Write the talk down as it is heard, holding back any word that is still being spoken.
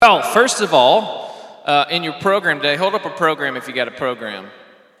Well, first of all, in your program today, hold up a program if you got a program.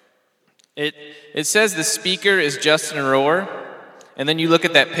 It says the speaker is Justin Rohr, and then you look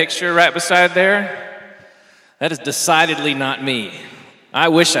at that picture right beside there. That is decidedly not me. I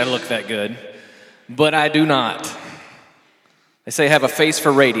wish I looked that good, but I do not. They say I have a face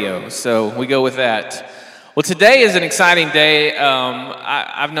for radio, so we go with that. Well, today is an exciting day.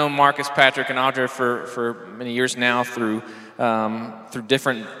 I've known Marcus, Patrick, and Audra for many years now through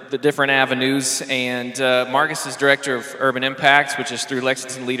different avenues. And Marcus is director of Urban Impacts, which is through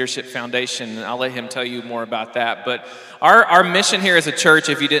Lexington Leadership Foundation. And I'll let him tell you more about that. But our mission here as a church,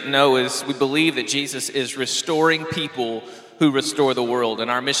 if you didn't know, is we believe that Jesus is restoring people who restore the world. And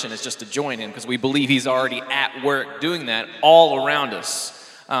our mission is just to join him because we believe he's already at work doing that all around us.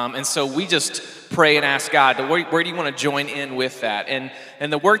 And so we just pray and ask God, where do you want to join in with that?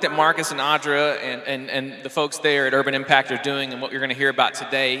 And the work that Marcus and Audra and the folks there at Urban Impact are doing and what you're going to hear about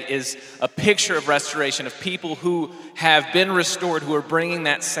today is a picture of restoration of people who have been restored, who are bringing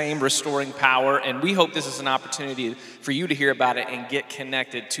that same restoring power. And we hope this is an opportunity for you to hear about it and get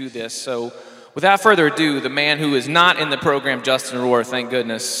connected to this. So without further ado, the man who is not in the program, Justin Rohr, thank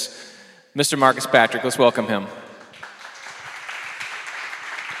goodness, Mr. Marcus Patrick. Let's welcome him.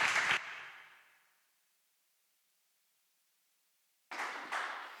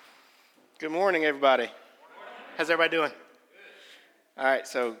 Good morning, everybody. How's everybody doing? All right,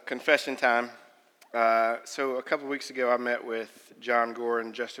 so confession time. So a couple weeks ago, I met with John Gore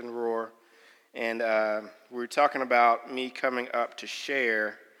and Justin Rohr, and we were talking about me coming up to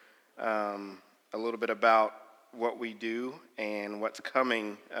share a little bit about what we do and what's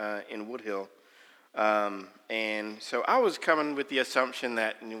coming in Woodhill. And so I was coming with the assumption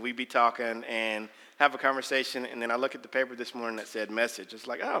that we'd be talking and have a conversation, and then I look at the paper this morning that said message. It's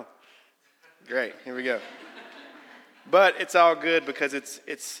like, oh, great, here we go. But it's all good because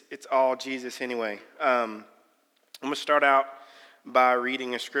it's all Jesus anyway. I'm going to start out by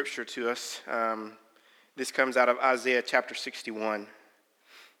reading a scripture to us. This comes out of Isaiah chapter 61.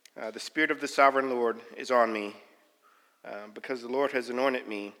 The Spirit of the Sovereign Lord is on me because the Lord has anointed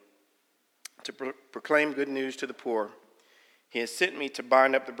me to proclaim good news to the poor. He has sent me to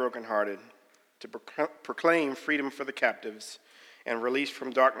bind up the brokenhearted, to proclaim freedom for the captives, and release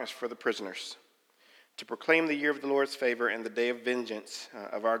from darkness for the prisoners, to proclaim the year of the Lord's favor and the day of vengeance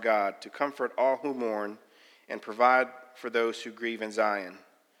of our God, to comfort all who mourn and provide for those who grieve in Zion,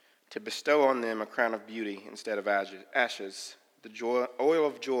 to bestow on them a crown of beauty instead of ashes, the oil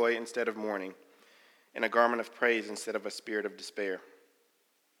of joy instead of mourning, and a garment of praise instead of a spirit of despair.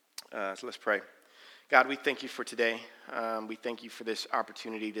 So let's pray. God, we thank you for today. We thank you for this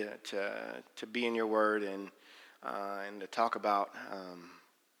opportunity to be in your word and to talk about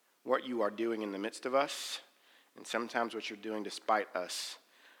what you are doing in the midst of us, and sometimes what you're doing despite us.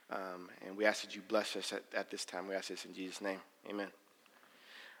 And we ask that you bless us at this time. We ask this in Jesus' name. Amen.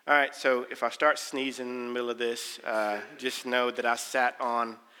 All right, so if I start sneezing in the middle of this, just know that I sat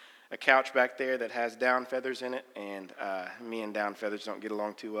on a couch back there that has down feathers in it, and me and down feathers don't get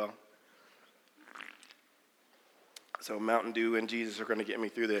along too well. So Mountain Dew and Jesus are going to get me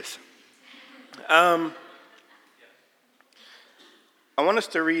through this. I want us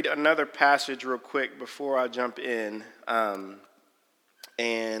to read another passage real quick before I jump in.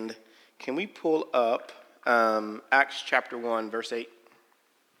 And can we pull up Acts chapter 1, verse 8?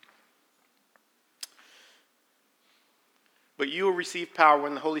 But you will receive power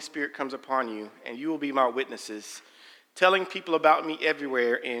when the Holy Spirit comes upon you, and you will be my witnesses, telling people about me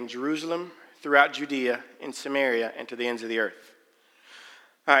everywhere in Jerusalem, throughout Judea, in Samaria, and to the ends of the earth.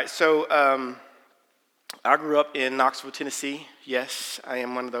 All right, so I grew up in Knoxville, Tennessee. Yes, I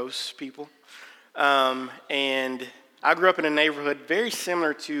am one of those people. And I grew up in a neighborhood very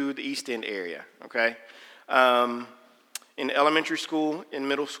similar to the East End area, okay? In elementary school, in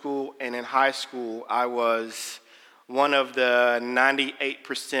middle school, and in high school, I was one of the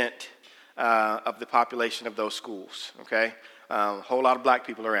 98% of the population of those schools, okay? A whole lot of black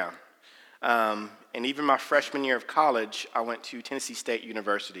people around. And even my freshman year of college, I went to Tennessee State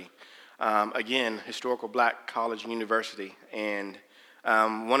University. Again, historical black college and university, and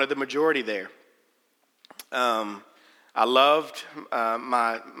one of the majority there. I loved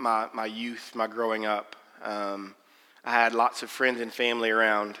my youth, my growing up. I had lots of friends and family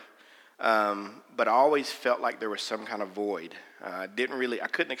around, but I always felt like there was some kind of void. I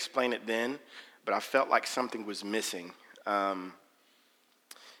couldn't explain it then, but I felt like something was missing.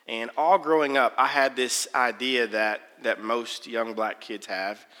 And all growing up, I had this idea that most young black kids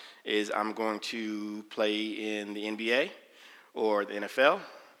have, is I'm going to play in the NBA or the NFL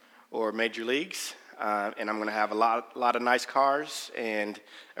or major leagues. and I'm going to have a lot of nice cars and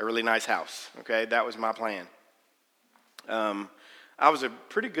a really nice house. Okay, that was my plan. I was a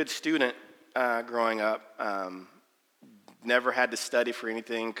pretty good student growing up. Never had to study for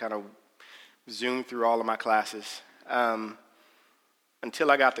anything. Kind of zoomed through all of my classes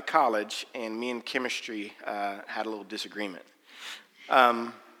until I got to college, and me and chemistry had a little disagreement.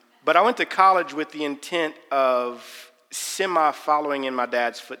 But I went to college with the intent of semi-following in my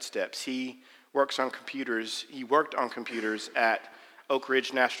dad's footsteps. He worked on computers at Oak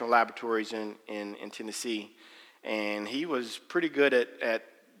Ridge National Laboratories in Tennessee, and he was pretty good at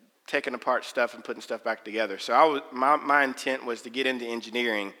taking apart stuff and putting stuff back together. So my intent was to get into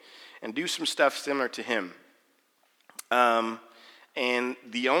engineering and do some stuff similar to him. And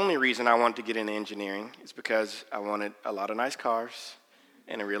the only reason I wanted to get into engineering is because I wanted a lot of nice cars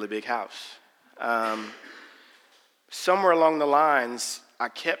and a really big house. Somewhere along the lines, I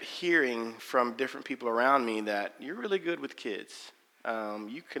kept hearing from different people around me that you're really good with kids.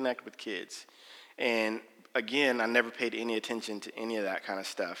 You connect with kids. And again, I never paid any attention to any of that kind of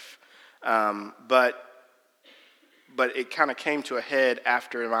stuff. But it kind of came to a head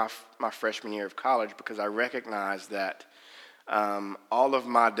after my freshman year of college, because I recognized that all of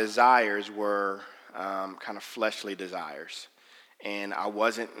my desires were kind of fleshly desires. And I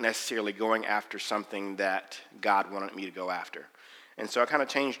wasn't necessarily going after something that God wanted me to go after. And so I kind of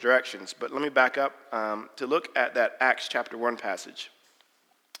changed directions. But let me back up to look at that Acts chapter 1 passage.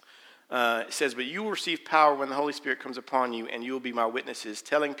 It says, "But you will receive power when the Holy Spirit comes upon you, and you will be my witnesses,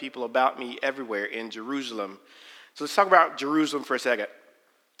 telling people about me everywhere in Jerusalem." So let's talk about Jerusalem for a second.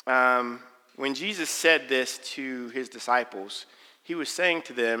 When Jesus said this to his disciples, he was saying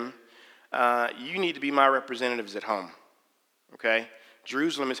to them, you need to be my representatives at home. Okay?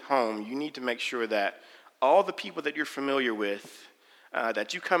 Jerusalem is home. You need to make sure that all the people that you're familiar with,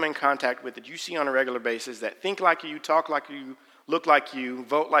 that you come in contact with, that you see on a regular basis, that think like you, talk like you, look like you,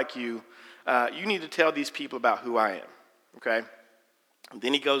 vote like you, you need to tell these people about who I am. Okay? And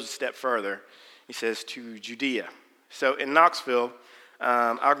then he goes a step further. He says to Judea. So in Knoxville,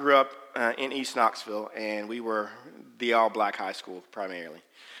 I grew up in East Knoxville, and we were the all-black high school primarily.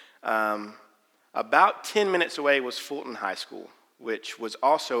 About 10 minutes away was Fulton High School, which was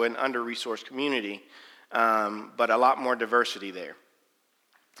also an under-resourced community, but a lot more diversity there.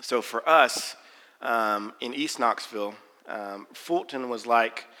 So for us in East Knoxville, Fulton was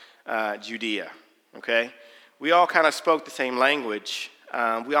like Judea, okay? We all kind of spoke the same language.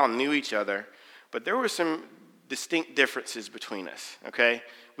 We all knew each other, but there were some distinct differences between us, okay?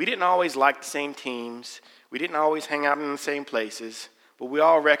 We didn't always like the same teams. We didn't always hang out in the same places, but we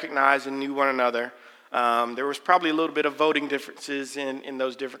all recognized and knew one another. There was probably a little bit of voting differences in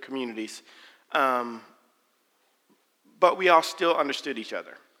those different communities, but we all still understood each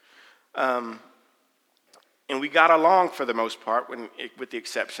other. And we got along for the most part, with the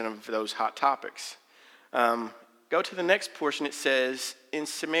exception of those hot topics. Go to the next portion. It says, in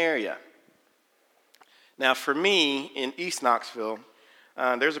Samaria. Now, for me, in East Knoxville,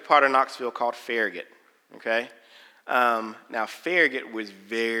 there's a part of Knoxville called Farragut, okay? Now, Farragut was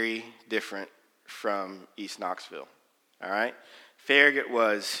very different from East Knoxville, all right? Farragut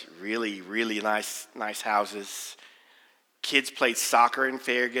was really, really nice houses. Kids played soccer in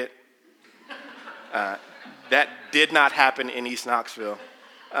Farragut. That did not happen in East Knoxville.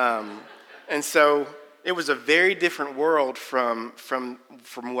 And so it was a very different world from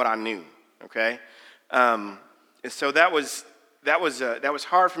what I knew, okay? And so that was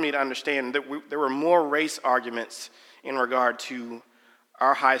hard for me to understand. There were more race arguments in regard to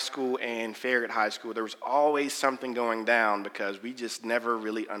our high school and Farragut High School. There was always something going down because we just never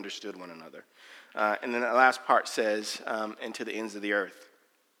really understood one another. And then the last part says, and to the ends of the earth.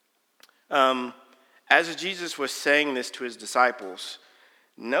 As Jesus was saying this to his disciples,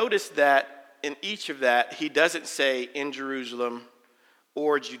 notice that in each of that, he doesn't say in Jerusalem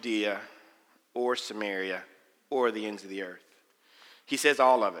or Judea or Samaria or the ends of the earth. He says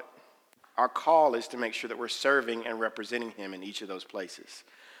all of it. Our call is to make sure that we're serving and representing him in each of those places.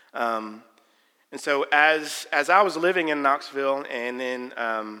 And so as I was living in Knoxville, and then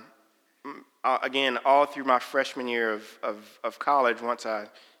again, all through my freshman year of college, once I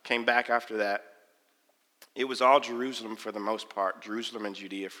came back after that, it was all Jerusalem for the most part, Jerusalem and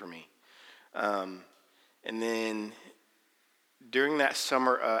Judea for me. And then during that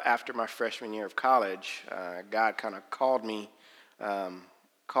summer after my freshman year of college, God kind of called me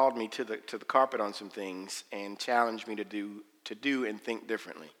to the carpet on some things and challenged me to do and think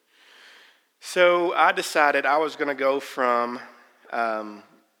differently. So I decided I was going to go from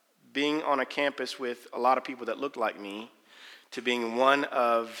being on a campus with a lot of people that looked like me to being one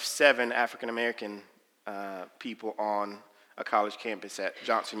of 7 African American people on a college campus at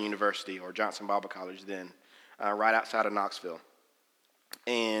Johnson University, or Johnson Bible College then, right outside of Knoxville.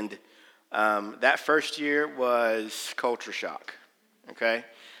 And that first year was culture shock, okay?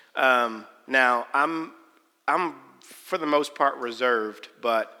 Now, I'm for the most part reserved,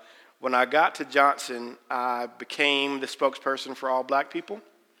 but when I got to Johnson, I became the spokesperson for all black people.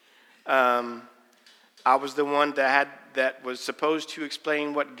 I was the one that was supposed to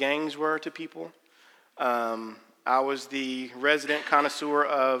explain what gangs were to people. I was the resident connoisseur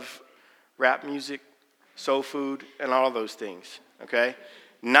of rap music, soul food, and all of those things, okay?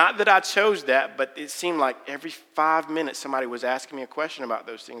 Not that I chose that, but it seemed like every 5 minutes somebody was asking me a question about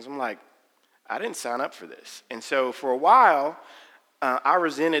those things. I'm like, I didn't sign up for this. And so for a while, I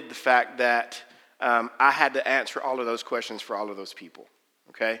resented the fact that I had to answer all of those questions for all of those people,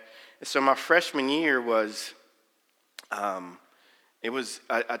 okay? And so my freshman year was, it was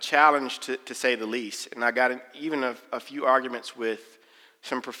a challenge to say the least. And I got even a few arguments with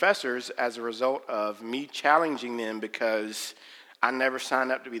some professors as a result of me challenging them because I never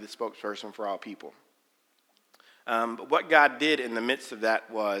signed up to be the spokesperson for all people. But what God did in the midst of that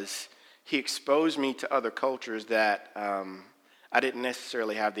was he exposed me to other cultures that I didn't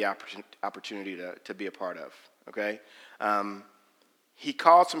necessarily have the opportunity to be a part of, okay? He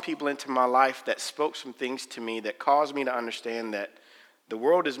called some people into my life that spoke some things to me that caused me to understand that the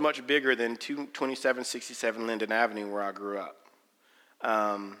world is much bigger than 2767 Linden Avenue where I grew up.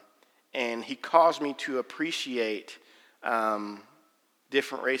 And he caused me to appreciate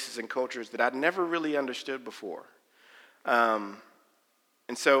different races and cultures that I'd never really understood before. And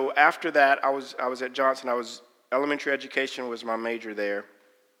so after that, I was at Johnson. Elementary education was my major there.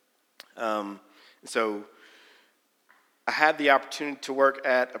 So I had the opportunity to work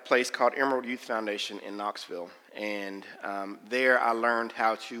at a place called Emerald Youth Foundation in Knoxville. And there I learned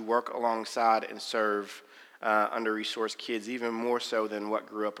how to work alongside and serve under-resourced kids, even more so than what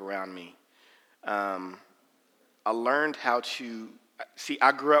grew up around me. I learned how to,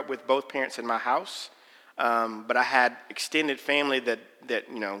 I grew up with both parents in my house, but I had extended family that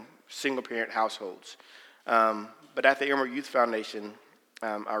single-parent households. But at the Emerald Youth Foundation,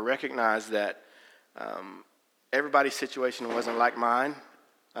 I recognized that everybody's situation wasn't like mine.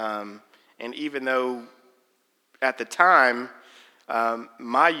 And even though at the time,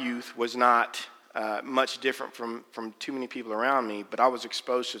 my youth was not much different from too many people around me, but I was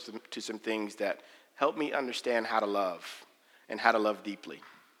exposed to some things that helped me understand how to love and how to love deeply.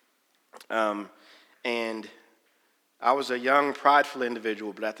 And I was a young, prideful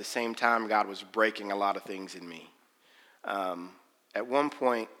individual, but at the same time, God was breaking a lot of things in me. At one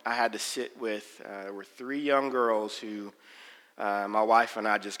point, I had to sit with, there were 3 young girls who my wife and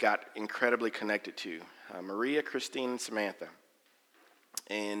I just got incredibly connected to, Maria, Christine, and Samantha.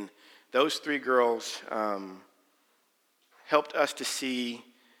 And those 3 girls helped us to see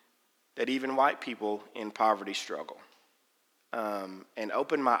that even white people in poverty struggle, and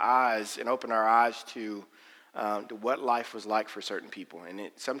opened my eyes and opened our eyes to what life was like for certain people.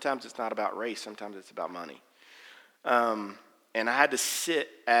 And sometimes it's not about race, sometimes it's about money. And I had to sit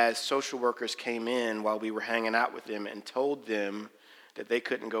as social workers came in while we were hanging out with them and told them that they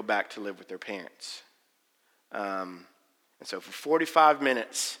couldn't go back to live with their parents. And so for 45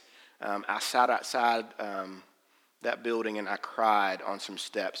 minutes, I sat outside that building and I cried on some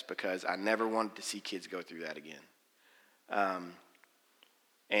steps because I never wanted to see kids go through that again.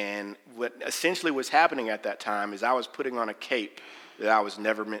 And what essentially was happening at that time is I was putting on a cape that I was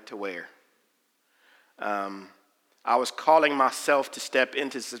never meant to wear. I was calling myself to step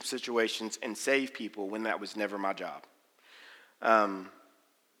into some situations and save people when that was never my job.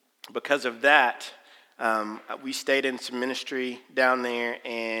 Because of that, we stayed in some ministry down there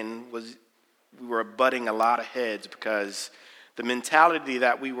and we were butting a lot of heads because the mentality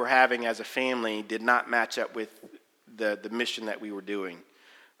that we were having as a family did not match up with the mission that we were doing.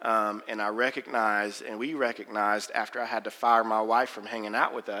 And we recognized after I had to fire my wife from hanging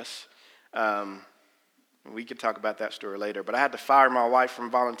out with us, we could talk about that story later, but I had to fire my wife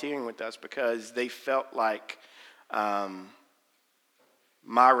from volunteering with us because they felt like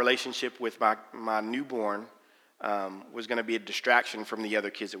my relationship with my newborn was going to be a distraction from the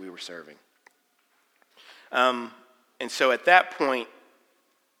other kids that we were serving. And so at that point,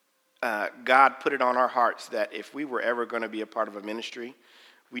 God put it on our hearts that if we were ever going to be a part of a ministry,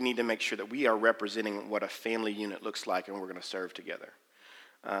 we need to make sure that we are representing what a family unit looks like and we're going to serve together.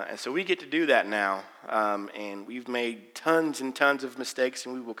 And so we get to do that now, and we've made tons and tons of mistakes,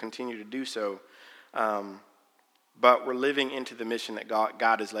 and we will continue to do so. But we're living into the mission that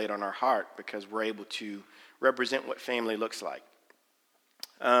God has laid on our heart because we're able to represent what family looks like.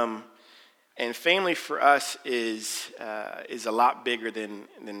 And family for us is a lot bigger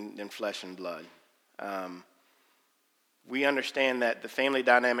than flesh and blood. We understand that the family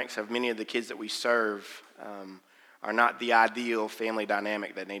dynamics of many of the kids that we serve are not the ideal family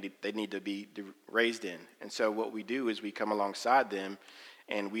dynamic that they need to be raised in. And so what we do is we come alongside them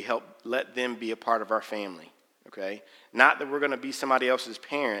and we help let them be a part of our family, okay? Not that we're going to be somebody else's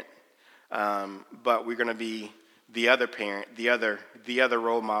parent, but we're going to be the other parent, the other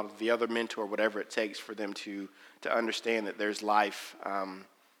role model, the other mentor, whatever it takes for them to understand that there's life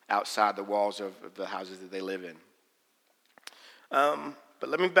outside the walls of the houses that they live in. But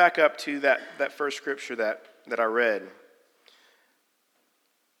let me back up to that first scripture that I read.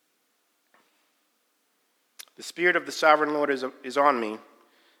 The Spirit of the Sovereign Lord is on me,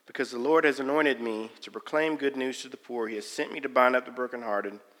 because the Lord has anointed me to proclaim good news to the poor. He has sent me to bind up the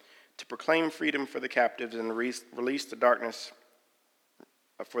brokenhearted, to proclaim freedom for the captives and release the darkness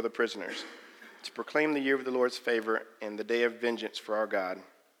for the prisoners, to proclaim the year of the Lord's favor and the day of vengeance for our God,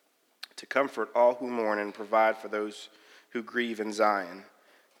 to comfort all who mourn and provide for those who grieve in Zion,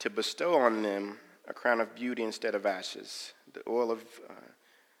 to bestow on them a crown of beauty instead of ashes, the oil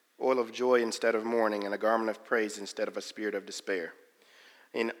of joy instead of mourning, and a garment of praise instead of a spirit of despair.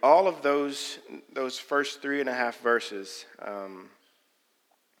 In all of those first 3.5 verses,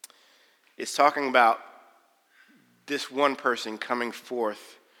 it's talking about this one person coming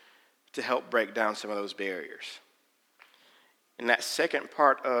forth to help break down some of those barriers. In that second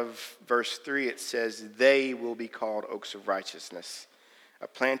part of verse 3, it says, they will be called oaks of righteousness, a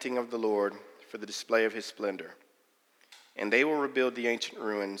planting of the Lord for the display of his splendor. And they will rebuild the ancient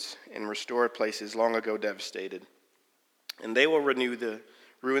ruins and restore places long ago devastated. And they will renew the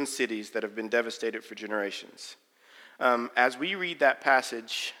ruined cities that have been devastated for generations. As we read that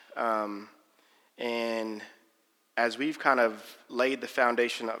passage, and as we've kind of laid the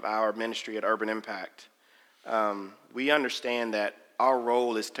foundation of our ministry at Urban Impact, we understand that our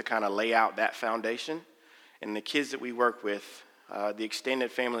role is to kind of lay out that foundation. And the kids that we work with, the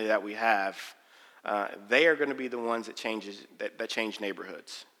extended family that we have, they are going to be the ones that change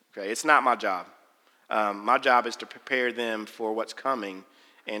neighborhoods. Okay, it's not my job. My job is to prepare them for what's coming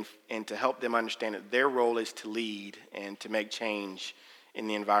and to help them understand that their role is to lead and to make change in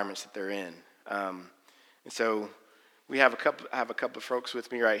the environments that they're in. And so I have a couple of folks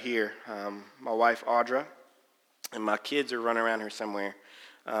with me right here. My wife, Audra, and my kids are running around here somewhere,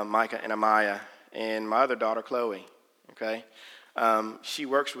 Micah and Amaya, and my other daughter, Chloe, okay? She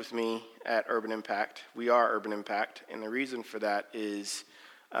works with me at Urban Impact. We are Urban Impact, and the reason for that is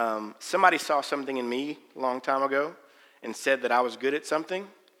somebody saw something in me a long time ago and said that I was good at something,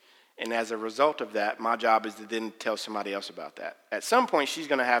 and as a result of that, my job is to then tell somebody else about that. At some point, she's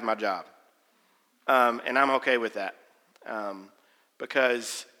going to have my job, and I'm okay with that,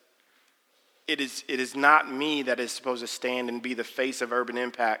 because it is not me that is supposed to stand and be the face of Urban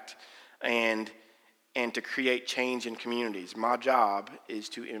Impact and to create change in communities. My job is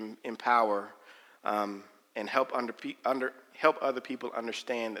to empower and help other people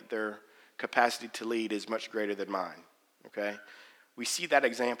understand that their capacity to lead is much greater than mine. Okay, we see that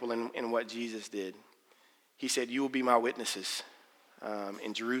example in what Jesus did. He said, "You will be my witnesses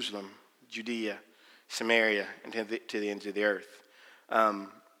in Jerusalem, Judea, Samaria, and to the ends of the earth."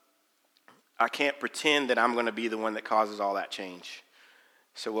 I can't pretend that I'm going to be the one that causes all that change.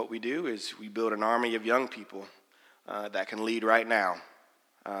 So what we do is we build an army of young people that can lead right now.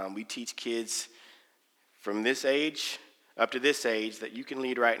 We teach kids from this age up to this age that you can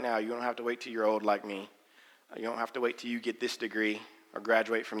lead right now. You don't have to wait till you're old like me. You don't have to wait till you get this degree or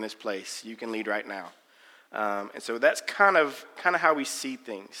graduate from this place. You can lead right now. And so that's kind of how we see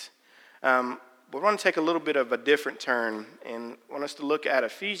things. But we want to take a little bit of a different turn and want us to look at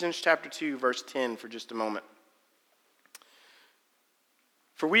Ephesians chapter 2, verse 10 for just a moment.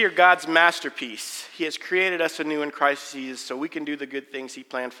 For we are God's masterpiece. He has created us anew in Christ Jesus so we can do the good things he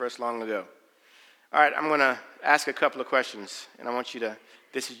planned for us long ago. All right, I'm going to ask a couple of questions, and I want you to,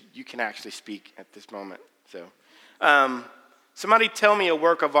 you can actually speak at this moment. So, somebody tell me a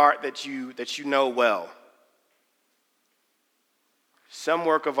work of art that you know well. Some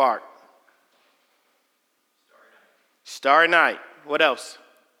work of art. Starry Night. What else?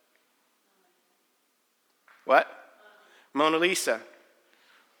 What? Mona Lisa.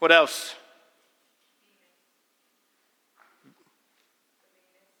 What else?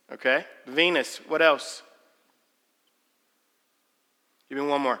 Okay. Venus. What else? Give me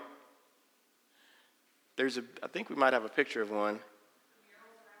one more. I think we might have a picture of one.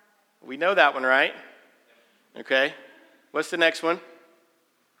 We know that one, right? Okay. What's the next one?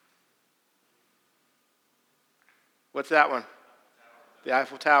 What's that one? The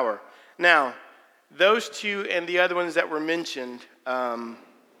Eiffel Tower. Now, those two and the other ones that were mentioned,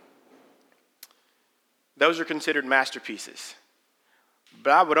 those are considered masterpieces.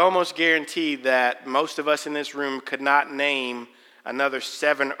 But I would almost guarantee that most of us in this room could not name another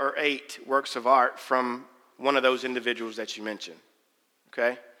 7 or 8 works of art from one of those individuals that you mentioned.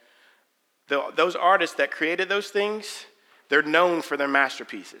 Okay? Those artists that created those things, they're known for their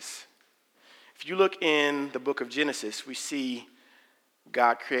masterpieces. If you look in the book of Genesis, we see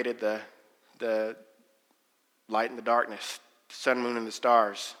God created the light and the darkness, the sun, moon, and the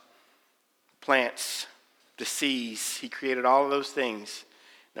stars, plants, the seas. He created all of those things.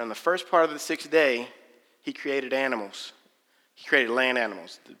 Now, in the first part of the 6th day, he created animals. He created land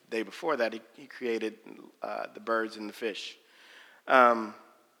animals. The day before that, he created the birds and the fish. The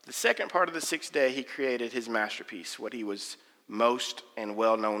second part of the 6th day, he created his masterpiece, what he was most and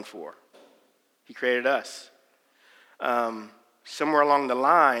well known for. He created us. Somewhere along the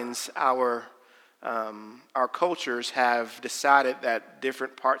lines, our cultures have decided that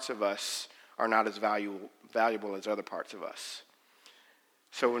different parts of us are not as valuable as other parts of us.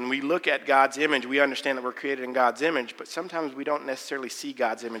 So when we look at God's image, we understand that we're created in God's image, but sometimes we don't necessarily see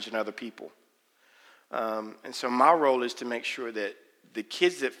God's image in other people. And so my role is to make sure that the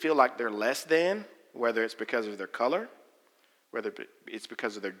kids that feel like they're less than, whether it's because of their color, whether it's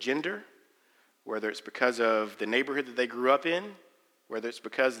because of their gender, whether it's because of the neighborhood that they grew up in, whether it's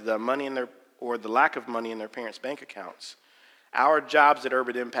because of the money in or the lack of money in their parents' bank accounts, our jobs at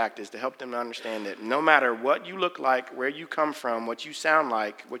Urban Impact is to help them to understand that no matter what you look like, where you come from, what you sound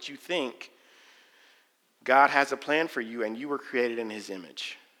like, what you think, God has a plan for you, and you were created in his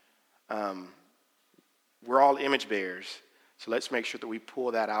image. We're all image bearers, so let's make sure that we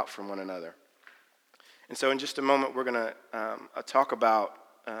pull that out from one another. And so in just a moment, we're going to talk about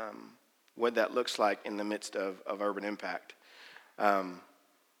what that looks like in the midst of Urban Impact.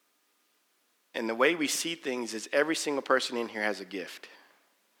 And the way we see things is every single person in here has a gift.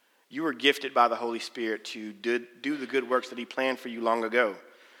 You were gifted by the Holy Spirit to do the good works that he planned for you long ago.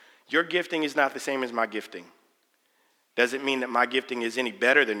 Your gifting is not the same as my gifting. Doesn't mean that my gifting is any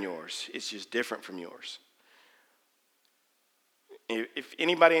better than yours. It's just different from yours. If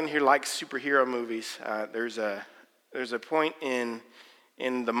anybody in here likes superhero movies, there's a point in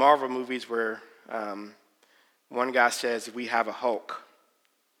the Marvel movies where one guy says, "We have a Hulk."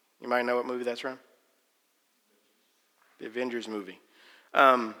 You might know what movie that's from? The Avengers movie.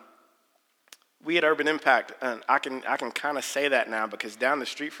 We at Urban Impact, I can kind of say that now because down the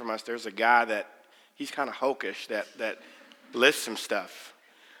street from us, there's a guy that he's kind of hulkish that lifts some stuff.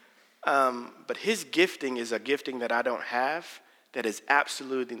 But his gifting is a gifting that I don't have that is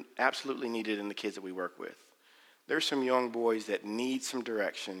absolutely needed in the kids that we work with. There's some young boys that need some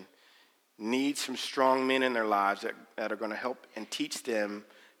direction, need some strong men in their lives that are going to help and teach them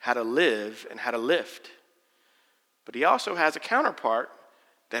how to live and how to lift. But he also has a counterpart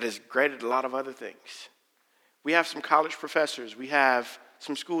that is great at a lot of other things. We have some college professors. We have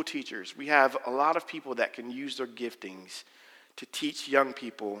some school teachers. We have a lot of people that can use their giftings to teach young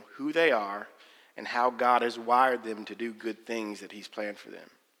people who they are and how God has wired them to do good things that he's planned for them.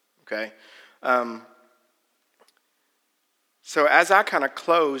 Okay? So as I kind of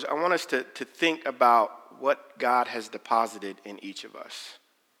close, I want us to think about what God has deposited in each of us.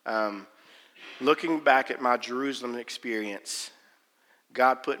 Looking back at my Jerusalem experience,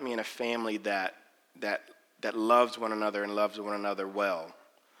 God put me in a family that loves one another and loves one another well.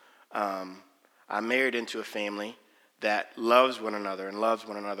 I married into a family that loves one another and loves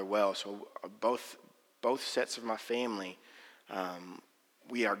one another well. So both sets of my family,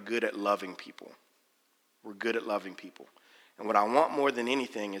 we are good at loving people. We're good at loving people. And what I want more than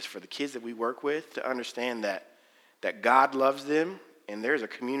anything is for the kids that we work with to understand that God loves them, and there's a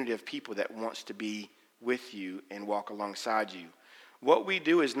community of people that wants to be with you and walk alongside you. What we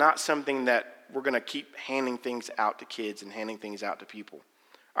do is not something that we're going to keep handing things out to kids and handing things out to people.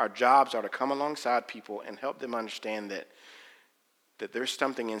 Our jobs are to come alongside people and help them understand that there's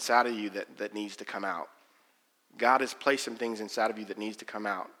something inside of you that needs to come out. God has placed some things inside of you that needs to come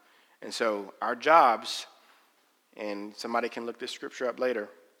out. And so our jobs, and somebody can look this scripture up later,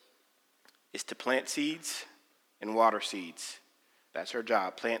 is to plant seeds and water seeds. That's our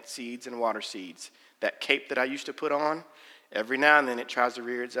job, plant seeds and water seeds. That cape that I used to put on, every now and then it tries to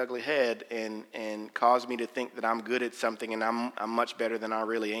rear its ugly head and cause me to think that I'm good at something and I'm much better than I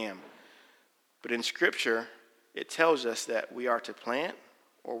really am. But in Scripture, it tells us that we are to plant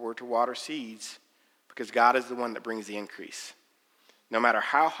or we're to water seeds because God is the one that brings the increase. No matter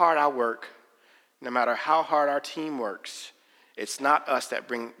how hard I work, no matter how hard our team works, It's not us that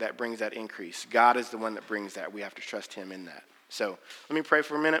brings that increase. God is the one that brings that. We have to trust him in that. So let me pray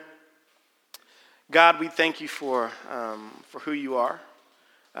for a minute. God, we thank you for who you are.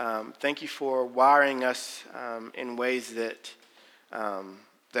 Thank you for wiring us in ways that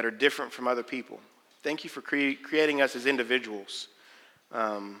are different from other people. Thank you for creating us as individuals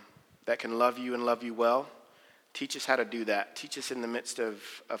that can love you and love you well. Teach us how to do that. Teach us in the midst of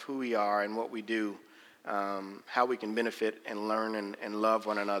who we are and what we do, how we can benefit and learn and love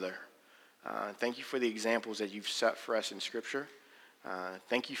one another. Thank you for the examples that you've set for us in Scripture.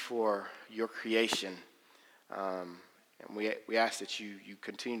 Thank you for your creation. And we ask that you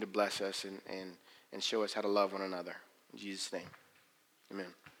continue to bless us and show us how to love one another. In Jesus' name, amen.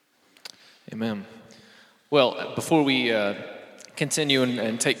 Amen. Well, before we continue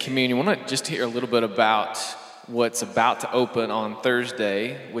and take communion, I want to just hear a little bit about what's about to open on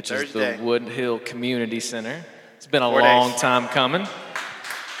Thursday, which is the Woodhill Community Center. It's been a long time coming.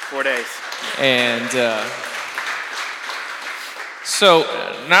 4 days. And so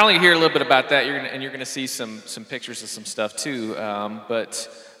not only hear a little bit about that, you're going to see some pictures of some stuff too. But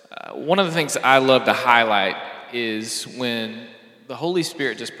one of the things I love to highlight is when the Holy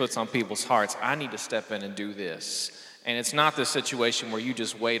Spirit just puts on people's hearts, I need to step in and do this. And it's not the situation where you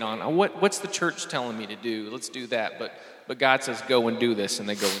just wait on, what's the church telling me to do? Let's do that. But God says, go and do this, and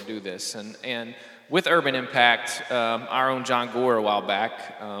they go and do this. And with Urban Impact, our own John Gore a while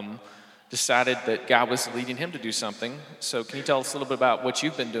back decided that God was leading him to do something. So can you tell us a little bit about what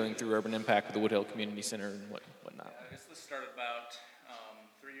you've been doing through Urban Impact with the Woodhill Community Center and whatnot? Yeah, I guess this started about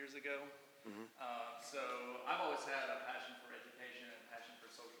 3 years ago. Mm-hmm. So I've always had a passion for education and a passion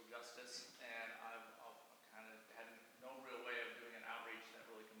for social justice, and I've kind of had no real way of doing an outreach that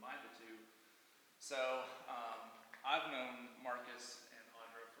really combined the two. So I've known Marcus and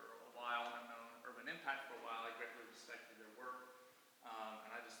Audra for a while, and I've known Urban Impact for a while. I greatly respected their work,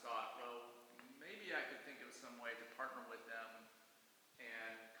 and I just thought, well, maybe I could think of some way to partner with them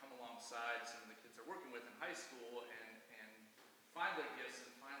and come alongside some of the kids they're working with in high school and find their gifts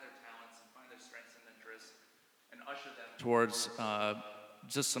and find their talents and find their strengths and interests and usher them towards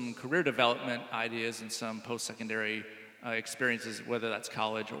just some career development ideas and some post-secondary experiences, whether that's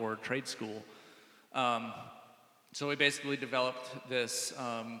college or trade school. So we basically developed this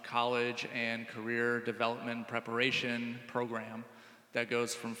college and career development preparation program that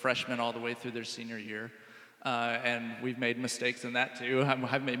goes from freshman all the way through their senior year. And we've made mistakes in that too.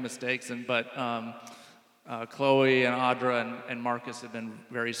 I've made mistakes, but Chloe and Audra and Marcus have been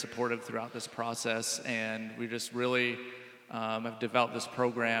very supportive throughout this process, and we just really have developed this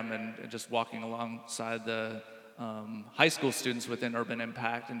program and just walking alongside the high school students within Urban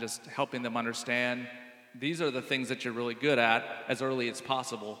Impact and just helping them understand these are the things that you're really good at as early as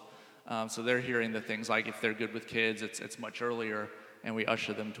possible. So they're hearing the things like if they're good with kids, it's much earlier, and we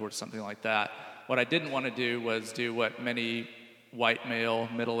usher them towards something like that. What I didn't want to do was do what many white male,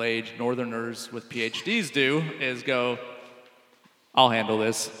 middle-aged Northerners with PhDs do, is go, I'll handle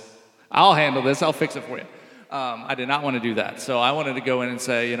this, I'll fix it for you. I did not want to do that. So I wanted to go in and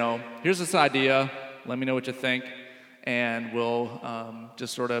say, here's this idea, let me know what you think, and we'll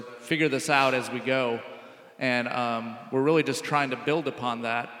just sort of figure this out as we go. And we're really just trying to build upon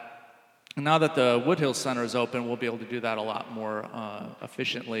that. And now that the Woodhill Center is open, we'll be able to do that a lot more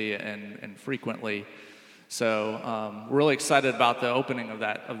efficiently and frequently. So we're really excited about the opening of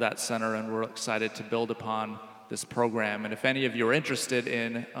that center, and we're excited to build upon this program. And if any of you are interested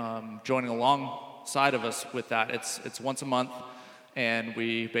in joining alongside of us with that, it's once a month, and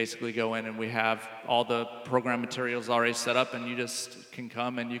we basically go in and we have all the program materials already set up, and you just can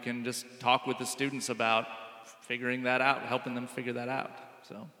come and you can just talk with the students about figuring that out, helping them figure that out.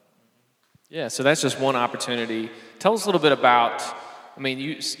 So. Yeah, so that's just one opportunity. Tell us a little bit about,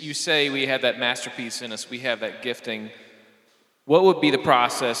 you say we have that masterpiece in us, we have that gifting. What would be the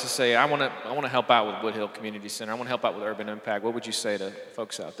process to say, I want to help out with Woodhill Community Center, I want to help out with Urban Impact? What would you say to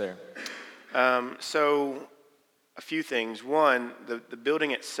folks out there? So a few things. One, the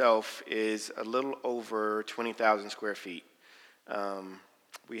building itself is a little over 20,000 square feet.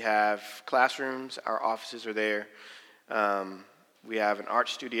 We have classrooms, our offices are there. We have an art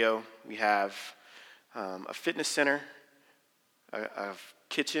studio. We have a fitness center, a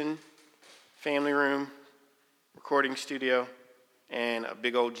kitchen, family room, recording studio, and a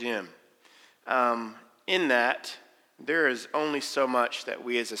big old gym. In that, there is only so much that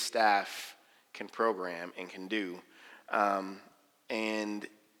we as a staff can program and can do. And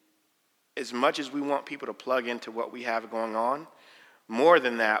as much as we want people to plug into what we have going on, more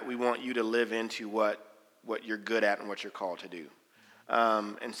than that, we want you to live into what you're good at and what you're called to do.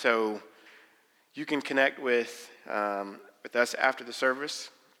 And so you can connect with with us after the service,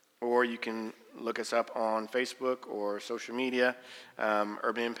 or you can look us up on Facebook or social media,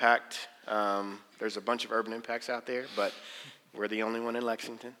 Urban Impact. There's a bunch of Urban Impacts out there, but we're the only one in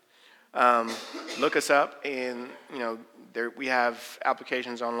Lexington. Look us up, and we have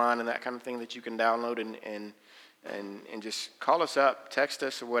applications online and that kind of thing that you can download and just call us up, text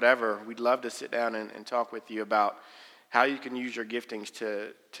us, or whatever. We'd love to sit down and talk with you about how you can use your giftings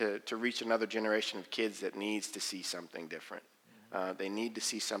to reach another generation of kids that needs to see something different. They need to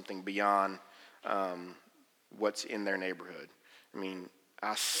see something beyond what's in their neighborhood. I mean,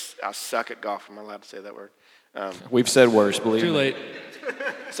 I suck at golf. Am I allowed to say that word? We've said worse, believe me. Too late.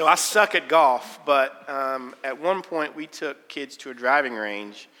 So I suck at golf, but at one point we took kids to a driving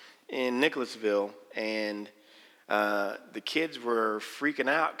range in Nicholasville, and the kids were freaking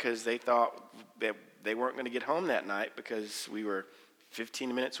out because they thought that they weren't going to get home that night because we were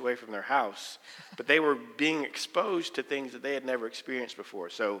 15 minutes away from their house. But they were being exposed to things that they had never experienced before.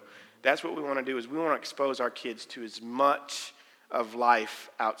 So that's what we want to do, is we want to expose our kids to as much of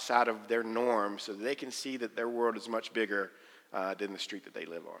life outside of their norm so that they can see that their world is much bigger than the street that they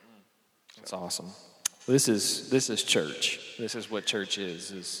live on. That's awesome. This is church. This is what church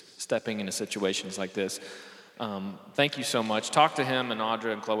is stepping into situations like this. Thank you so much. Talk to him and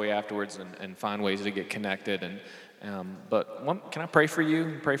Audra and Chloe afterwards and find ways to get connected. But can I pray for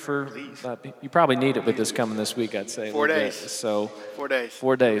you? Pray for you probably need it with this coming this week, I'd say. 4 days. So 4 days.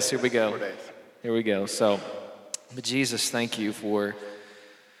 4 days. Here we go. 4 days. Here we go. So, but Jesus, thank you for,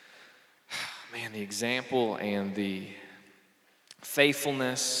 the example and the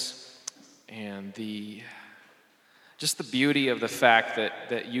faithfulness and just the beauty of the fact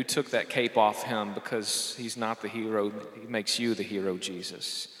that you took that cape off him because he's not the hero. He makes you the hero,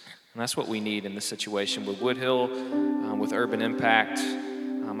 Jesus. And that's what we need in this situation with Woodhill, with Urban Impact.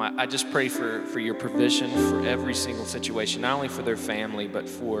 I just pray for your provision for every single situation, not only for their family, but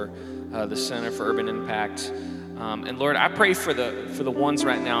for the Center for Urban Impact. And Lord, I pray for the ones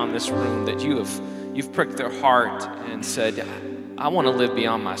right now in this room that you've pricked their heart and said, I want to live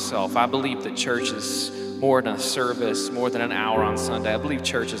beyond myself. I believe that church is more than a service, more than an hour on Sunday. I believe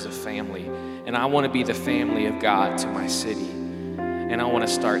church is a family, and I want to be the family of God to my city, and I want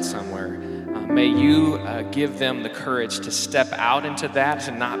to start somewhere. May you give them the courage to step out into that,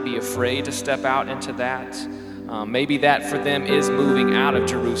 to not be afraid to step out into that. Maybe that for them is moving out of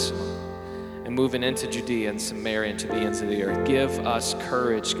Jerusalem and moving into Judea and Samaria and to the ends of the earth. Give us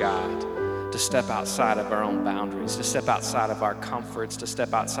courage, God, to step outside of our own boundaries, to step outside of our comforts, to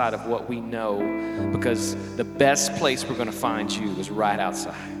step outside of what we know, because the best place we're going to find you is right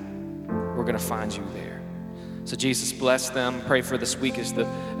outside. We're going to find you there. So Jesus, bless them. Pray for this week as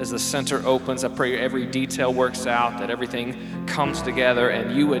the center opens. I pray every detail works out, that everything comes together,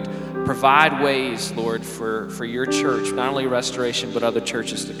 and you would provide ways, Lord, for your church, not only Restoration, but other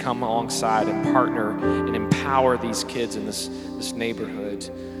churches to come alongside and partner and empower these kids in this neighborhood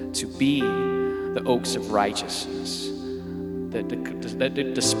to be the oaks of righteousness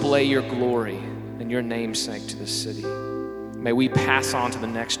that display your glory and your namesake to this city. May we pass on to the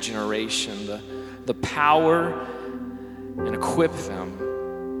next generation the power and equip them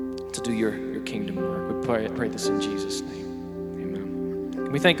to do your kingdom work. We pray this in Jesus' name. Amen.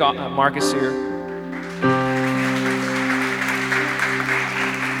 Can we thank Marcus here?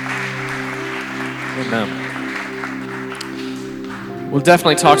 Amen. We'll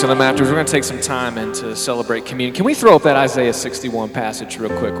definitely talk to them afterwards. We're going to take some time and to celebrate communion. Can we throw up that Isaiah 61 passage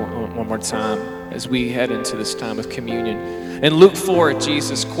real quick one more time as we head into this time of communion? In Luke 4,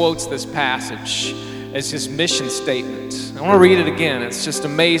 Jesus quotes this passage as his mission statement. I want to read it again. It's just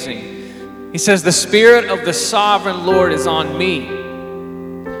amazing. He says, "The Spirit of the Sovereign Lord is on me,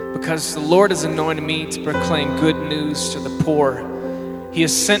 because the Lord has anointed me to proclaim good news to the poor. He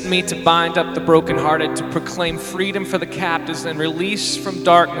has sent me to bind up the brokenhearted, to proclaim freedom for the captives and release from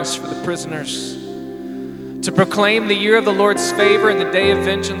darkness for the prisoners, to proclaim the year of the Lord's favor and the day of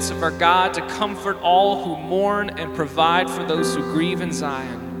vengeance of our God, to comfort all who mourn and provide for those who grieve in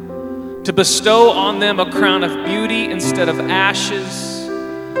Zion, to bestow on them a crown of beauty instead of ashes,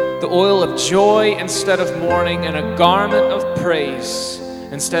 the oil of joy instead of mourning, and a garment of praise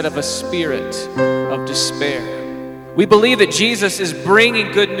instead of a spirit of despair." We believe that Jesus is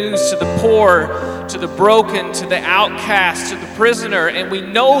bringing good news to the poor, to the broken, to the outcast, to the prisoner, and we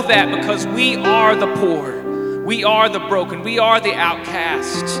know that because we are the poor, we are the broken, we are the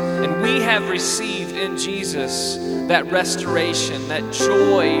outcast, and we have received in Jesus that restoration, that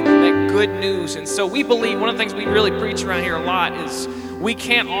joy, that good news. And so we believe one of the things we really preach around here a lot is we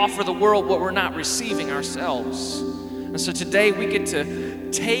can't offer the world what we're not receiving ourselves. And so today we get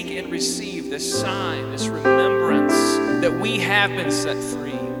to take and receive this sign, this remembrance that we have been set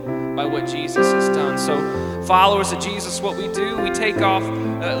free by what Jesus has done. So followers of Jesus, what we do, we take off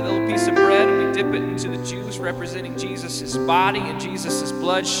a little piece of bread and we dip it into the juice representing Jesus' body and Jesus'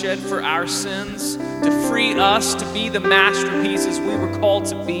 blood shed for our sins to free us to be the masterpieces we were called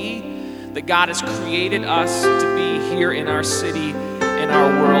to be, that God has created us to be here in our city, in our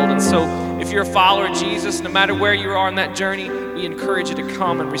world. And so if you're a follower of Jesus, no matter where you are on that journey, we encourage you to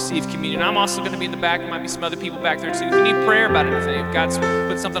come and receive communion. I'm also going to be in the back. There might be some other people back there too. If you need prayer about anything, if God's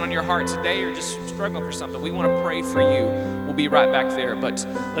put something on your heart today or just struggling for something, we want to pray for you. We'll be right back there. But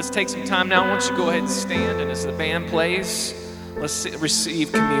let's take some time now. I want you to go ahead and stand, and as the band plays, let's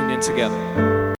receive communion together.